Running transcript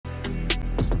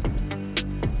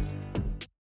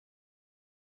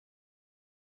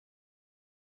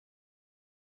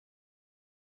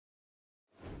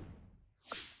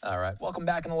All right, welcome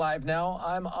back in Live Now.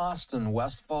 I'm Austin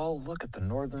Westfall. Look at the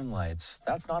northern lights.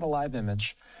 That's not a live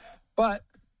image, but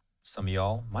some of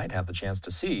y'all might have the chance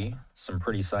to see some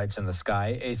pretty sights in the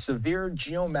sky. A severe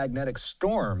geomagnetic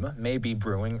storm may be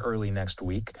brewing early next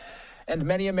week, and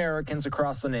many Americans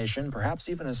across the nation, perhaps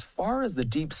even as far as the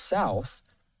deep south,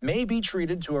 may be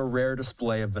treated to a rare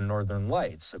display of the northern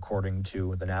lights, according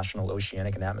to the National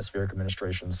Oceanic and Atmospheric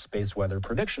Administration's Space Weather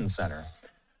Prediction Center.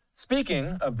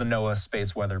 Speaking of the NOAA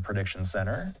Space Weather Prediction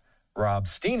Center, Rob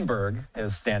Steenburgh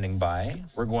is standing by.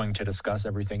 We're going to discuss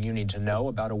everything you need to know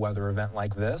about a weather event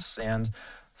like this and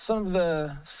some of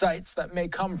the sights that may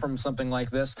come from something like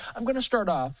this. I'm going to start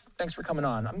off, thanks for coming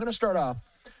on, I'm going to start off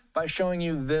by showing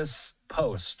you this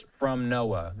post from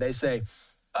NOAA. They say,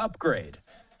 upgrade,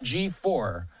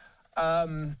 G4.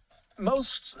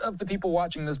 Most of the people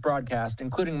watching this broadcast,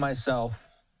 including myself,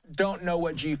 don't know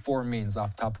what G4 means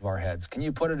off the top of our heads. Can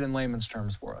you put it in layman's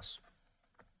terms for us?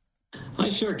 I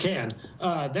sure can.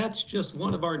 That's just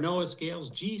one of our NOAA scales.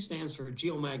 G stands for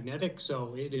geomagnetic,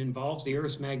 so it involves the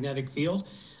Earth's magnetic field.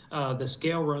 The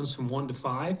scale runs from 1 to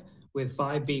 5, with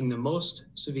 5 being the most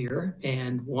severe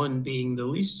and 1 being the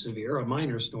least severe, a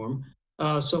minor storm.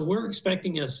 So we're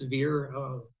expecting a severe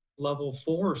level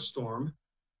 4 storm.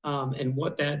 And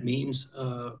what that means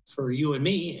for you and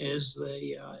me is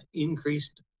the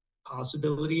increased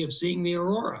possibility of seeing the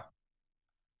aurora.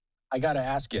 I got to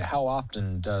ask you, how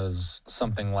often does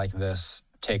something like this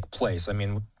take place? I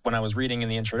mean, when I was reading in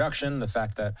the introduction, the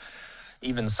fact that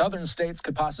even southern states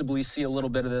could possibly see a little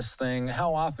bit of this thing,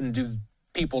 how often do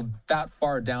people that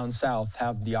far down south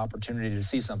have the opportunity to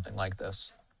see something like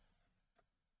this?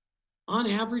 On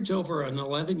average, over an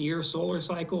 11-year solar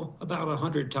cycle, about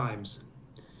 100 times.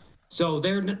 So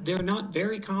they're not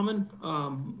very common,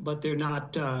 but they're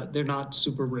not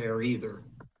super rare either.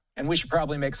 And we should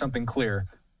probably make something clear.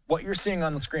 What you're seeing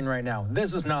on the screen right now,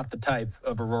 this is not the type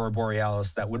of aurora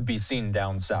borealis that would be seen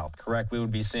down south, correct? We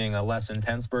would be seeing a less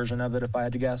intense version of it, if I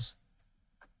had to guess.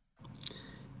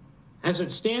 As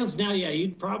it stands now, yeah,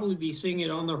 you'd probably be seeing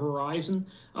it on the horizon.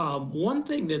 One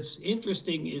thing that's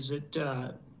interesting is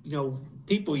that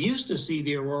people used to see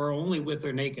the aurora only with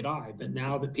their naked eye, but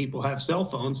now that people have cell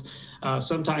phones,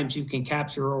 sometimes you can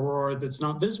capture aurora that's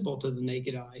not visible to the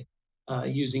naked eye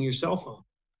using your cell phone.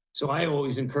 So I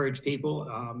always encourage people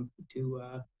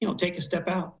to take a step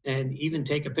out and even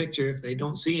take a picture if they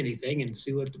don't see anything and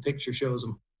see what the picture shows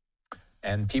them.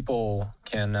 And people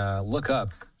can look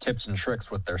up tips and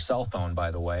tricks with their cell phone,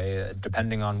 by the way.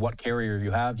 Depending on what carrier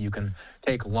you have, you can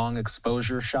take long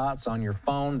exposure shots on your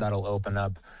phone. That'll open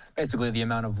up basically the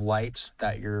amount of light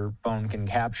that your phone can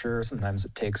capture. Sometimes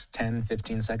it takes 10,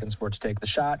 15 seconds for it to take the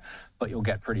shot, but you'll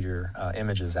get prettier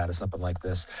images out of something like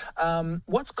this.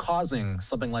 What's causing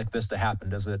something like this to happen?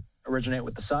 Does it originate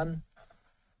with the sun?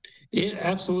 It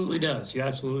absolutely does. You're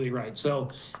absolutely right.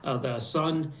 So the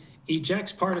sun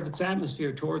ejects part of its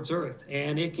atmosphere towards Earth,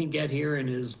 and it can get here in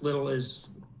as little as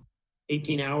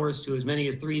 18 hours to as many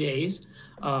as 3 days.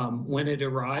 When it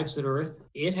arrives at Earth,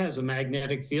 it has a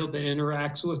magnetic field that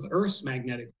interacts with Earth's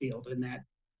magnetic field, and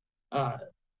that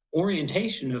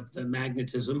orientation of the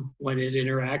magnetism when it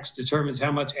interacts determines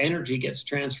how much energy gets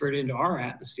transferred into our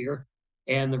atmosphere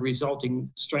and the resulting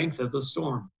strength of the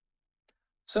storm.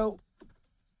 So,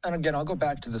 and again, I'll go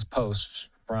back to this post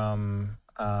from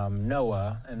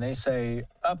NOAA, and they say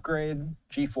upgrade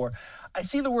G4. I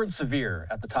see the word severe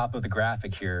at the top of the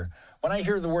graphic here. When I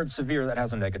hear the word severe, that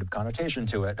has a negative connotation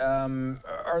to it.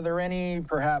 Are there any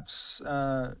perhaps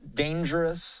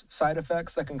dangerous side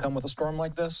effects that can come with a storm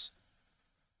like this?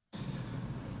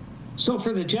 So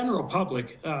for the general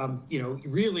public,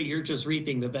 really you're just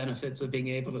reaping the benefits of being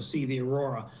able to see the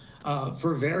aurora.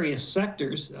 For various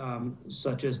sectors,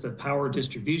 such as the power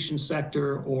distribution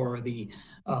sector or the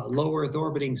low Earth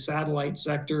orbiting satellite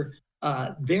sector,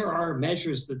 there are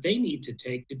measures that they need to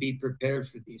take to be prepared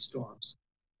for these storms.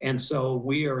 And so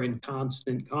we are in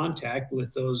constant contact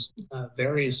with those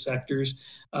various sectors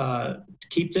to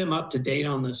keep them up to date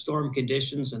on the storm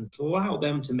conditions and to allow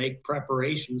them to make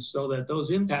preparations so that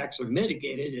those impacts are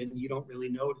mitigated and you don't really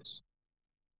notice.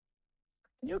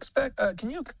 Can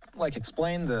you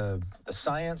explain the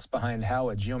science behind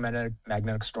how a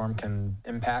geomagnetic storm can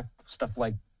impact stuff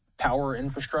like power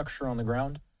infrastructure on the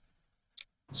ground?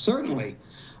 Certainly.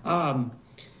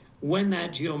 When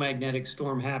that geomagnetic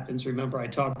storm happens, remember I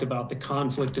talked about the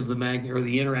conflict of the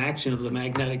the interaction of the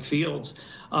magnetic fields.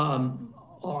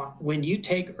 When you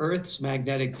take Earth's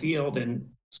magnetic field and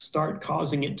start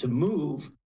causing it to move,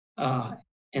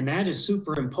 and that is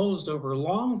superimposed over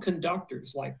long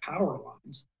conductors like power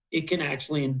lines, it can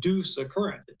actually induce a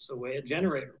current. It's the way a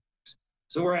generator works.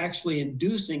 So we're actually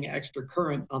inducing extra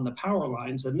current on the power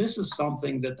lines. And this is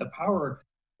something that the power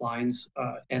lines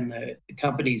and the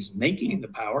companies making the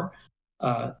power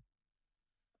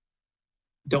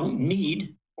don't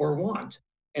need or want.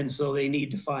 And so they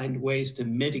need to find ways to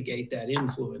mitigate that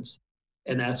influence.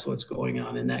 And that's what's going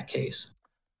on in that case.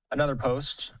 Another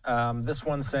post, this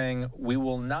one saying, we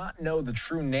will not know the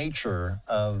true nature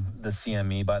of the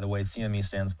CME. By the way, CME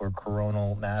stands for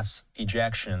coronal mass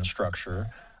ejection structure,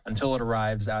 until it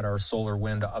arrives at our solar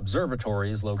wind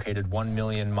observatories located 1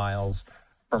 million miles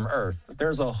from Earth.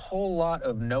 There's a whole lot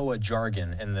of NOAA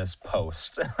jargon in this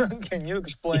post. Can you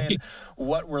explain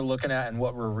what we're looking at and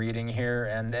what we're reading here?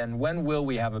 And when will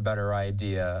we have a better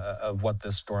idea of what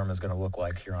this storm is going to look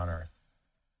like here on Earth?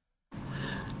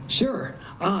 Sure.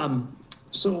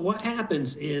 So what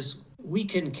happens is we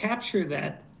can capture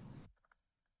that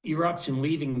eruption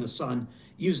leaving the sun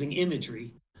using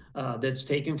imagery that's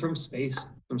taken from space,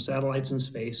 from satellites in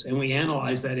space, and we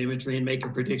analyze that imagery and make a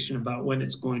prediction about when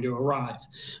it's going to arrive.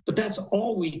 But that's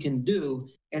all we can do.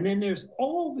 And then there's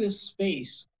all this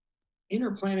space,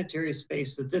 interplanetary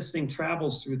space, that this thing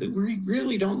travels through that we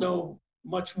really don't know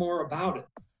much more about it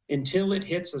until it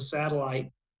hits a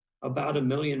satellite about 1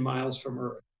 million miles from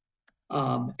Earth.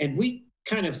 And we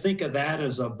kind of think of that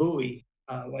as a buoy,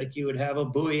 like you would have a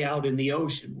buoy out in the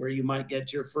ocean where you might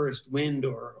get your first wind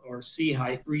or sea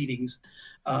height readings.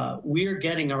 We're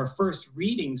getting our first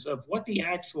readings of what the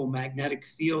actual magnetic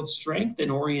field strength and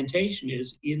orientation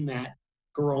is in that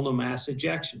coronal mass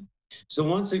ejection. So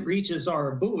once it reaches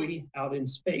our buoy out in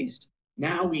space,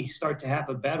 now we start to have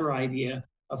a better idea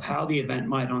of how the event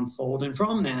might unfold. And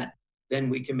from that, then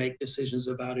we can make decisions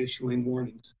about issuing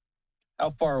warnings.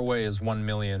 How far away is 1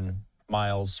 million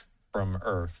miles from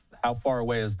Earth? How far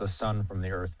away is the sun from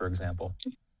the Earth, for example?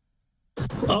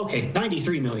 Okay,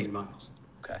 93 million miles.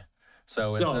 Okay.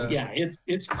 So yeah,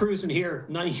 it's cruising here.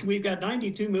 We've got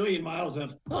 92 million miles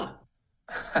of,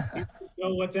 you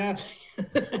know what's happening?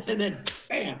 And then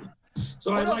bam.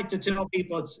 So I like to tell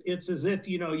people it's as if,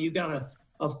 you know, you got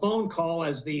a phone call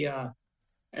as the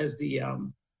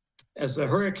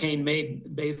hurricane made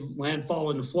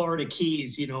landfall in the Florida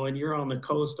Keys, you know, and you're on the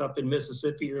coast up in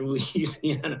Mississippi or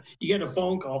Louisiana. You get a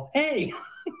phone call. Hey.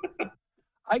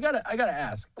 I gotta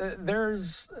ask.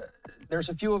 There's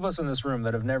a few of us in this room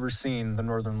that have never seen the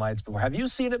Northern Lights before. Have you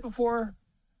seen it before?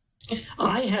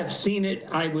 I have seen it.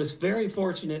 I was very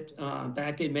fortunate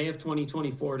back in May of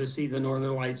 2024 to see the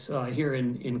Northern Lights here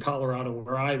in Colorado,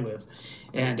 where I live,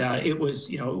 and it was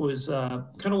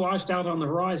kind of washed out on the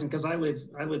horizon because I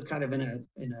live kind of in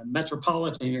a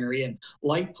metropolitan area, and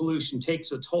light pollution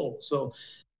takes a toll. So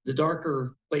the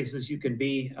darker places you can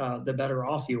be, the better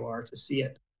off you are to see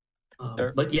it.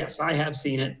 But yes, I have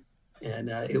seen it, and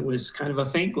it was kind of a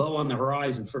faint glow on the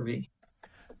horizon for me.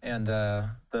 And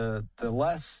the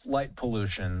less light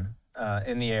pollution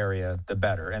in the area, the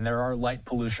better. And there are light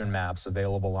pollution maps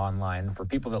available online for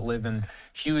people that live in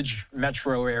huge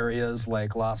metro areas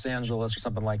like Los Angeles or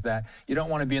something like that. You don't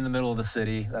want to be in the middle of the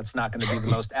city. That's not going to be the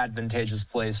most advantageous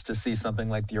place to see something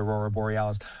like the Aurora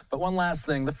Borealis. But one last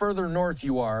thing, the further north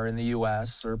you are in the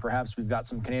U.S., or perhaps we've got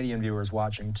some Canadian viewers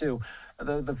watching too,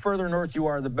 the further north you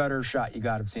are, the better shot you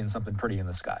got of seeing something pretty in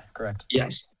the sky, correct?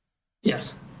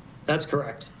 Yes, that's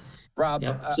correct. Rob,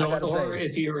 yep. Or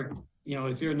if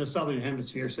you're in the southern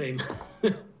hemisphere, same.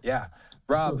 Yeah,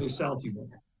 Rob. South you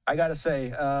are. I gotta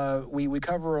say, we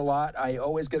cover a lot. I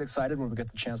always get excited when we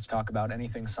get the chance to talk about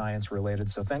anything science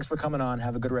related. So thanks for coming on.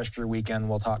 Have a good rest of your weekend.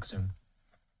 We'll talk soon.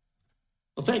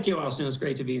 Well, thank you, Austin. It was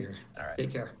great to be here. All right.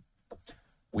 Take care.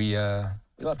 We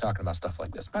love talking about stuff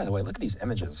like this. By the way, look at these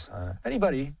images.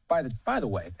 Anybody, by the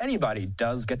way, if anybody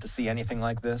does get to see anything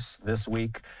like this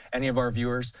week, any of our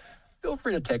viewers, feel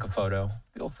free to take a photo.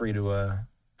 Feel free to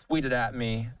tweet it at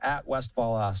me, at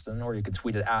Westfall Austin, or you could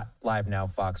tweet it at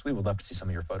LiveNOW Fox. We would love to see some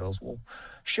of your photos. We'll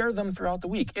share them throughout the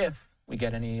week if we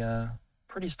get any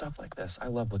pretty stuff like this. I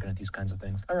love looking at these kinds of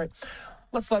things. All right,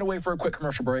 let's slide away for a quick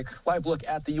commercial break. Live look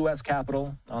at the U.S.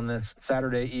 Capitol on this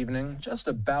Saturday evening, just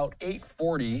about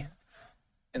 8:40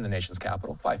 in the nation's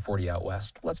capital, 5:40 out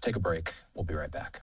west. Let's take a break. We'll be right back.